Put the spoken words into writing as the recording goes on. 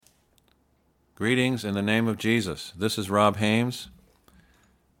Greetings in the name of Jesus. This is Rob Hames.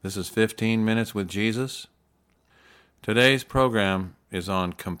 This is 15 Minutes with Jesus. Today's program is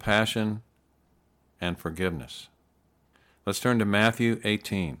on compassion and forgiveness. Let's turn to Matthew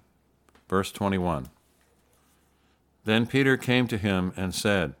 18, verse 21. Then Peter came to him and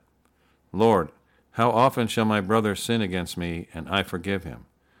said, Lord, how often shall my brother sin against me and I forgive him?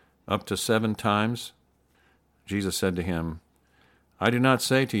 Up to 7 times? Jesus said to him, I do not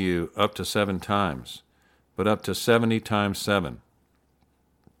say to you up to 7 times, but up to 70 times 7.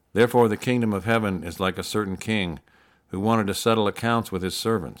 Therefore the kingdom of heaven is like a certain king who wanted to settle accounts with his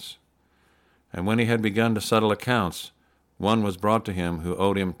servants. And when he had begun to settle accounts, one was brought to him who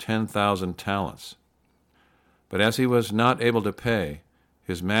owed him 10,000 talents. But as he was not able to pay,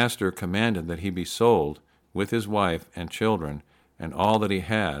 his master commanded that he be sold with his wife and children and all that he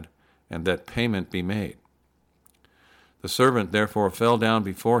had, and that payment be made. The servant therefore fell down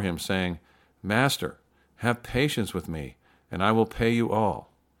before him, saying, Master, have patience with me, and I will pay you all.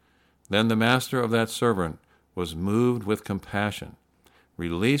 Then the master of that servant was moved with compassion,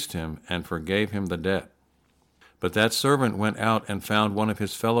 released him, and forgave him the debt. But that servant went out and found one of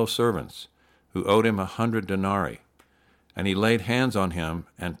his fellow servants, who owed him 100 denarii. And he laid hands on him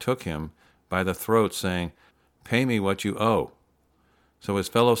and took him by the throat, saying, Pay me what you owe. So his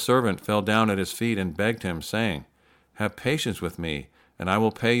fellow servant fell down at his feet and begged him, saying, Have patience with me, and I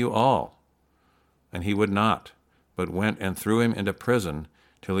will pay you all. And he would not, but went and threw him into prison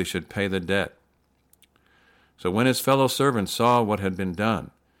till he should pay the debt. So when his fellow servants saw what had been done,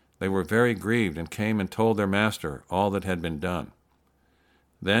 they were very grieved and came and told their master all that had been done.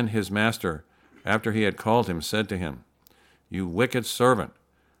 Then his master, after he had called him, said to him, You wicked servant,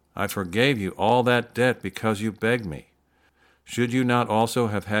 I forgave you all that debt because you begged me. Should you not also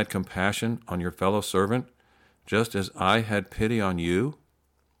have had compassion on your fellow servant, just as I had pity on you?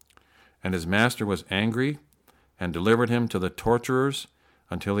 And his master was angry and delivered him to the torturers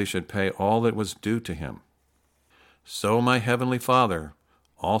until he should pay all that was due to him. So my heavenly Father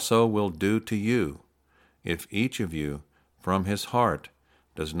also will do to you, if each of you from his heart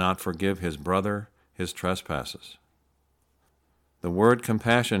does not forgive his brother his trespasses. The word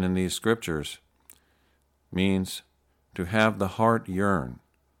compassion in these scriptures means to have the heart yearn,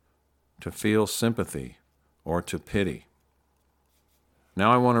 to feel sympathy, or to pity.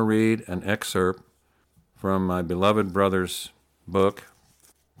 Now I want to read an excerpt from my beloved brother's book,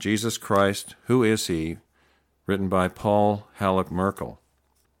 Jesus Christ, Who Is He?, written by Paul Halleck Merkel.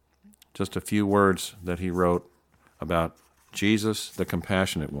 Just a few words that he wrote about Jesus, the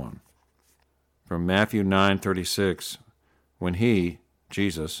compassionate one. From Matthew 9:36, when he,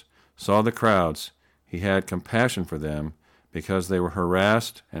 Jesus, saw the crowds, he had compassion for them because they were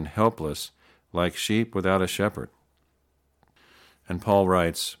harassed and helpless like sheep without a shepherd. And Paul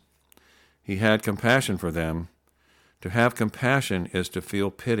writes, he had compassion for them. To have compassion is to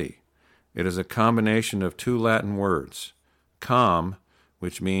feel pity. It is a combination of 2 Latin words, com,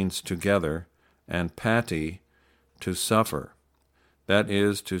 which means together, and pati, to suffer. That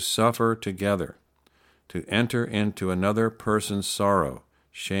is, to suffer together, to enter into another person's sorrow,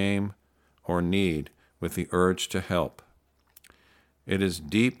 shame, or need with the urge to help. It is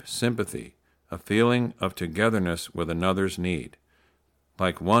deep sympathy, a feeling of togetherness with another's need.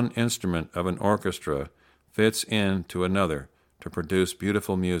 Like one instrument of an orchestra fits into another to produce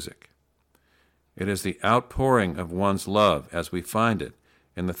beautiful music. It is the outpouring of one's love as we find it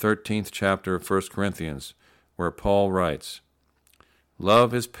in the 13th chapter of 1 Corinthians, where Paul writes,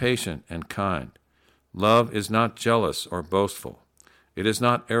 Love is patient and kind. Love is not jealous or boastful. It is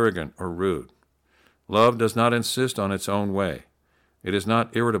not arrogant or rude. Love does not insist on its own way. It is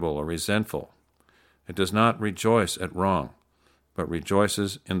not irritable or resentful. It does not rejoice at wrong, but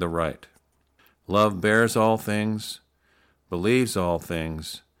rejoices in the right. Love bears all things, believes all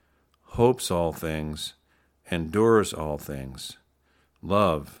things, hopes all things, endures all things.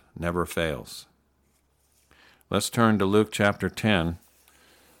 Love never fails. Let's turn to Luke chapter 10,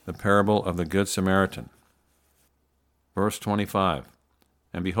 the parable of the Good Samaritan. Verse 25,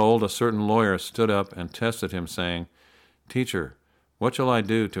 And behold, a certain lawyer stood up and tested him, saying, Teacher, what shall I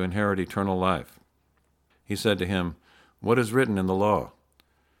do to inherit eternal life? He said to him, What is written in the law?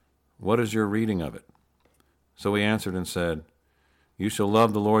 What is your reading of it? So he answered and said, You shall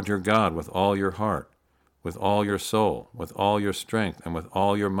love the Lord your God with all your heart, with all your soul, with all your strength, and with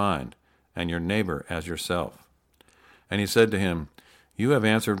all your mind, and your neighbor as yourself. And he said to him, You have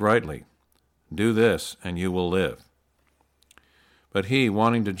answered rightly. Do this, and you will live. But he,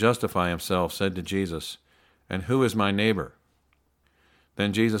 wanting to justify himself, said to Jesus, And who is my neighbor?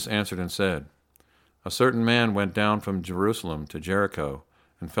 Then Jesus answered and said, A certain man went down from Jerusalem to Jericho,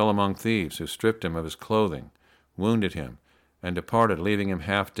 and fell among thieves, who stripped him of his clothing, wounded him, and departed, leaving him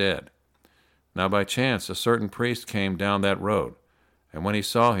half dead. Now by chance a certain priest came down that road, and when he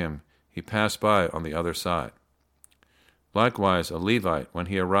saw him, he passed by on the other side. Likewise a Levite, when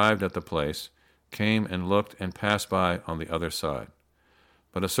he arrived at the place, came and looked and passed by on the other side.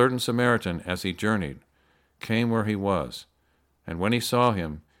 But a certain Samaritan, as he journeyed, came where he was, and when he saw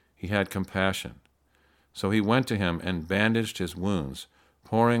him, he had compassion. So he went to him and bandaged his wounds,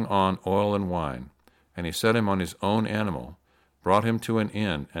 pouring on oil and wine, and he set him on his own animal, brought him to an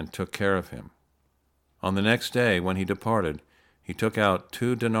inn, and took care of him. On the next day, when he departed, he took out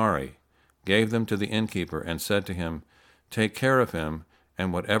 2 denarii, gave them to the innkeeper, and said to him, "Take care of him,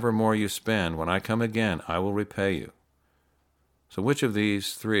 and whatever more you spend, when I come again, I will repay you." So which of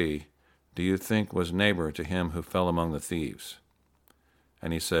these 3 do you think was neighbor to him who fell among the thieves?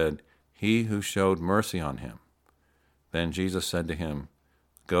 And he said, "He who showed mercy on him." Then Jesus said to him,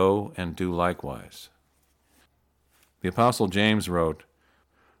 "Go and do likewise." The Apostle James wrote,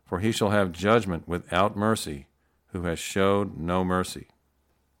 "For he shall have judgment without mercy, who has showed no mercy."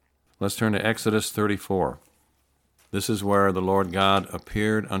 Let's turn to Exodus 34. This is where the Lord God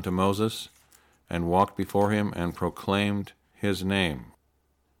appeared unto Moses and walked before him and proclaimed his name.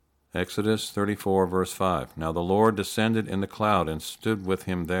 Exodus 34, verse 5. Now the Lord descended in the cloud and stood with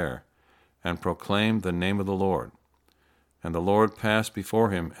him there, and proclaimed the name of the Lord. And the Lord passed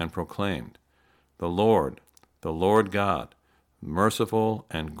before him and proclaimed, the Lord God, merciful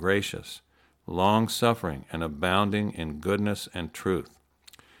and gracious, long-suffering and abounding in goodness and truth,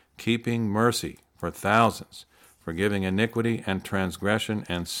 keeping mercy for thousands, forgiving iniquity and transgression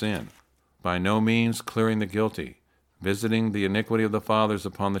and sin, by no means clearing the guilty, visiting the iniquity of the fathers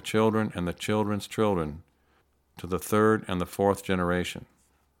upon the children and the children's children, to the 3rd and the 4th generation.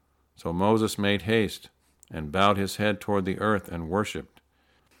 So Moses made haste and bowed his head toward the earth and worshipped.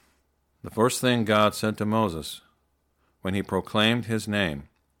 The first thing God said to Moses when he proclaimed his name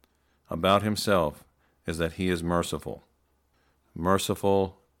about himself is that he is merciful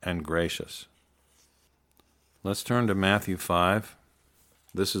and gracious. Let's turn to Matthew 5.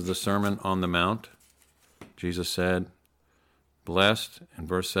 This is the Sermon on the Mount. Jesus said, "Blessed," in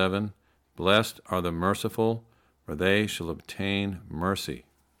verse 7, "blessed are the merciful, for they shall obtain mercy."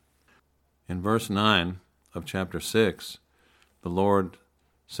 In verse 9 of chapter 6, the Lord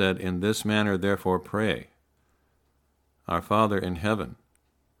said, "In this manner therefore pray, Our Father in heaven,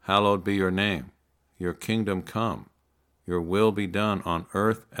 hallowed be your name. Your kingdom come. Your will be done on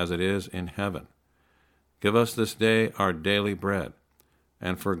earth as it is in heaven. Give us this day our daily bread,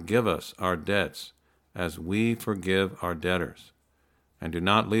 and forgive us our debts as we forgive our debtors. And do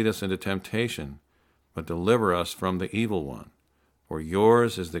not lead us into temptation, but deliver us from the evil one. For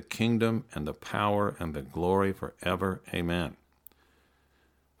yours is the kingdom and the power and the glory forever. Amen.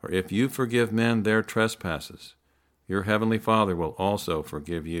 For if you forgive men their trespasses, your heavenly Father will also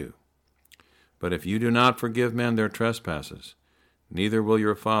forgive you. But if you do not forgive men their trespasses, neither will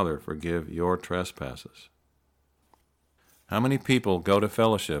your Father forgive your trespasses." How many people go to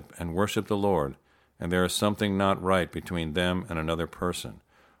fellowship and worship the Lord, and there is something not right between them and another person,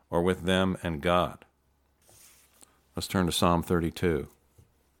 or with them and God? Let's turn to Psalm 32.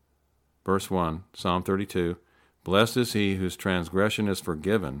 Verse 1, Psalm 32, "Blessed is he whose transgression is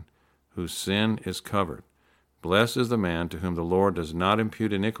forgiven, whose sin is covered. Blessed is the man to whom the Lord does not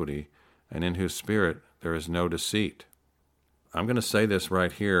impute iniquity, and in whose spirit there is no deceit." I'm going to say this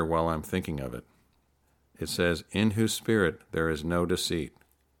right here while I'm thinking of it. It says, "In whose spirit there is no deceit."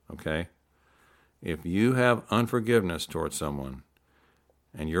 Okay? If you have unforgiveness towards someone,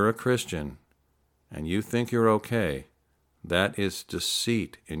 and you're a Christian, and you think you're okay, that is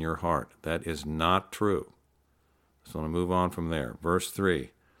deceit in your heart. That is not true. So I'm going to move on from there. Verse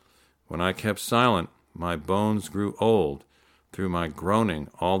 3, "When I kept silent, my bones grew old through my groaning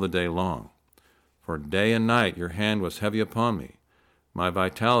all the day long. For day and night your hand was heavy upon me. My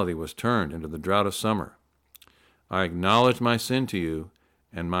vitality was turned into the drought of summer. I acknowledged my sin to you,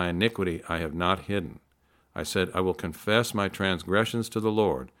 and my iniquity I have not hidden. I said, I will confess my transgressions to the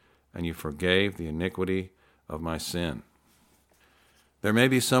Lord, and you forgave the iniquity of my sin." There may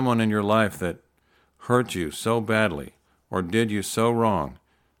be someone in your life that hurt you so badly or did you so wrong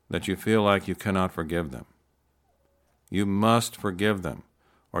that you feel like you cannot forgive them. You must forgive them,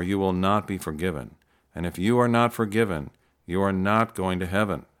 or you will not be forgiven. And if you are not forgiven, you are not going to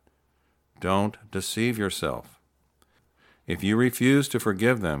heaven. Don't deceive yourself. If you refuse to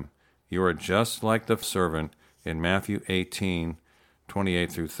forgive them, you are just like the servant in Matthew 18,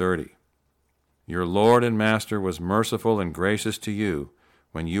 28 through 30. Your Lord and Master was merciful and gracious to you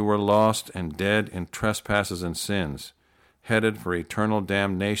when you were lost and dead in trespasses and sins. headed for eternal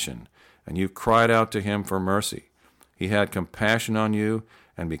damnation, and you cried out to him for mercy. He had compassion on you,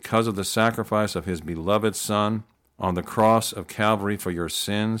 and because of the sacrifice of his beloved Son on the cross of Calvary for your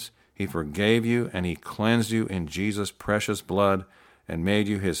sins, he forgave you, and he cleansed you in Jesus' precious blood and made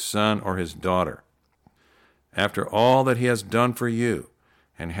you his son or his daughter. After all that he has done for you,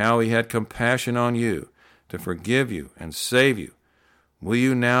 and how he had compassion on you to forgive you and save you, will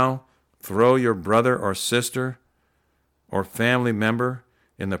you now throw your brother or sister or family member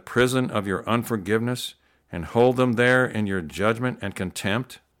in the prison of your unforgiveness and hold them there in your judgment and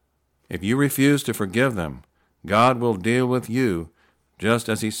contempt? If you refuse to forgive them, God will deal with you just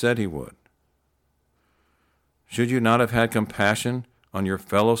as he said he would. Should you not have had compassion on your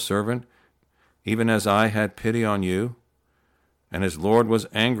fellow servant, even as I had pity on you? And his Lord was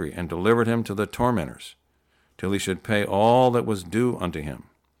angry and delivered him to the tormentors, till he should pay all that was due unto him.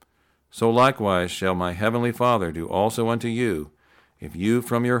 So likewise shall my heavenly Father do also unto you, if you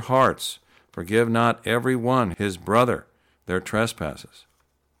from your hearts forgive not every one his brother their trespasses.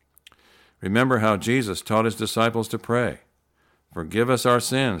 Remember how Jesus taught his disciples to pray, "Forgive us our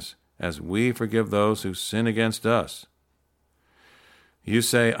sins, as we forgive those who sin against us." You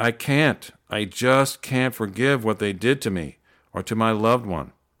say, I just can't forgive what they did to me or to my loved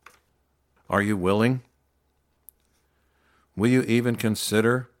one. Are you willing? Will you even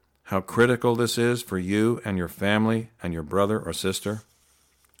consider how critical this is for you and your family and your brother or sister?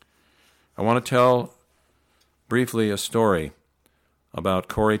 I want to tell briefly a story about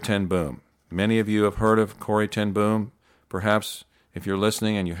Corrie ten Boom. Many of you have heard of Corrie ten Boom. Perhaps if you're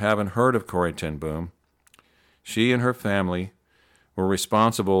listening and you haven't heard of Corrie ten Boom, she and her family were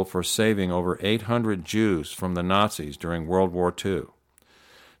responsible for saving over 800 Jews from the Nazis during World War II.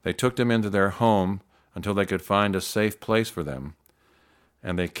 They took them into their home until they could find a safe place for them,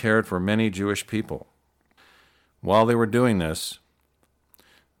 and they cared for many Jewish people. While they were doing this,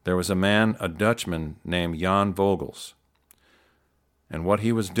 there was a Dutchman named Jan Vogels. And what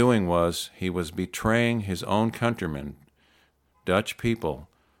he was doing was he was betraying his own countrymen, Dutch people,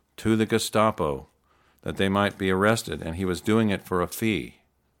 to the Gestapo, that they might be arrested, and he was doing it for a fee.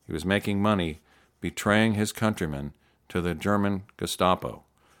 He was making money betraying his countrymen to the German Gestapo,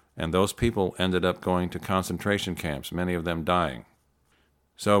 and those people ended up going to concentration camps, many of them dying.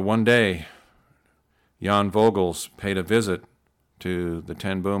 So one day, Jan Vogels paid a visit to the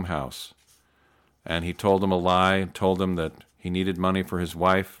Ten Boom house, and he told them a lie, told them that he needed money for his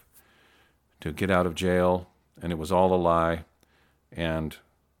wife to get out of jail, and it was all a lie, and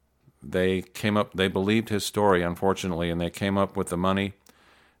they believed his story, unfortunately, and they came up with the money,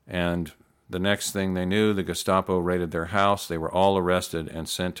 and the next thing they knew, the Gestapo raided their house. They were all arrested and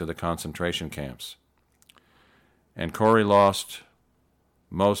sent to the concentration camps. And Corrie lost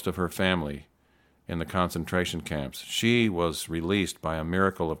most of her family in the concentration camps. She was released by a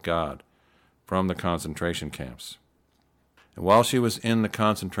miracle of God from the concentration camps. And while she was in the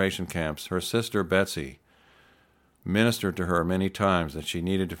concentration camps, her sister Betsy ministered to her many times that she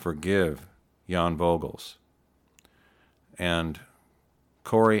needed to forgive Jan Vogels. And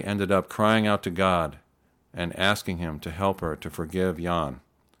Corrie ended up crying out to God and asking him to help her to forgive Jan.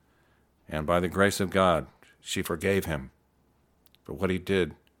 And by the grace of God, she forgave him for what he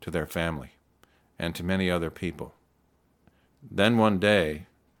did to their family and to many other people. Then one day,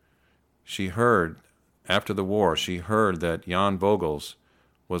 after the war, she heard that Jan Vogels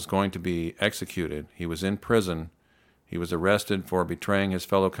was going to be executed. He was in prison. He was arrested for betraying his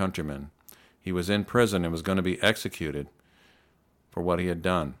fellow countrymen. He was in prison and was going to be executed for what he had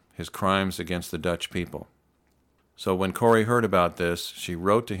done, his crimes against the Dutch people. So when Corrie heard about this, she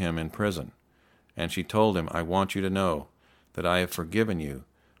wrote to him in prison, and she told him, "I want you to know that I have forgiven you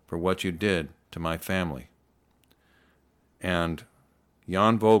for what you did to my family." And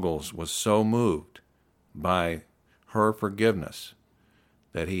Jan Vogels was so moved by her forgiveness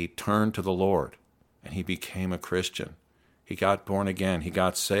that he turned to the Lord and he became a Christian. He got born again. He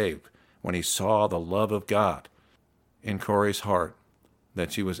got saved when he saw the love of God in Corrie's heart,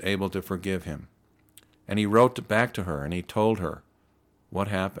 that she was able to forgive him. And he wrote back to her and he told her what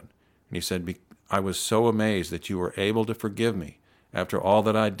happened. And he said, "I was so amazed that you were able to forgive me after all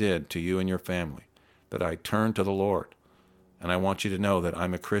that I did to you and your family, that I turned to the Lord. And I want you to know that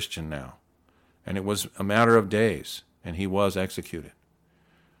I'm a Christian now." And it was a matter of days, and he was executed.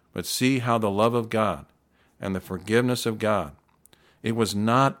 But see how the love of God and the forgiveness of God, it was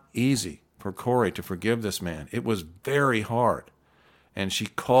not easy for Corrie to forgive this man. It was very hard. And she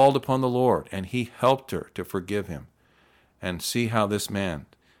called upon the Lord, and he helped her to forgive him. And see how this man,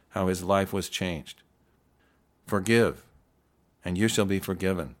 how his life was changed. Forgive, and you shall be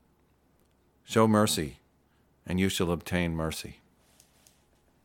forgiven. Show mercy, and you shall obtain mercy.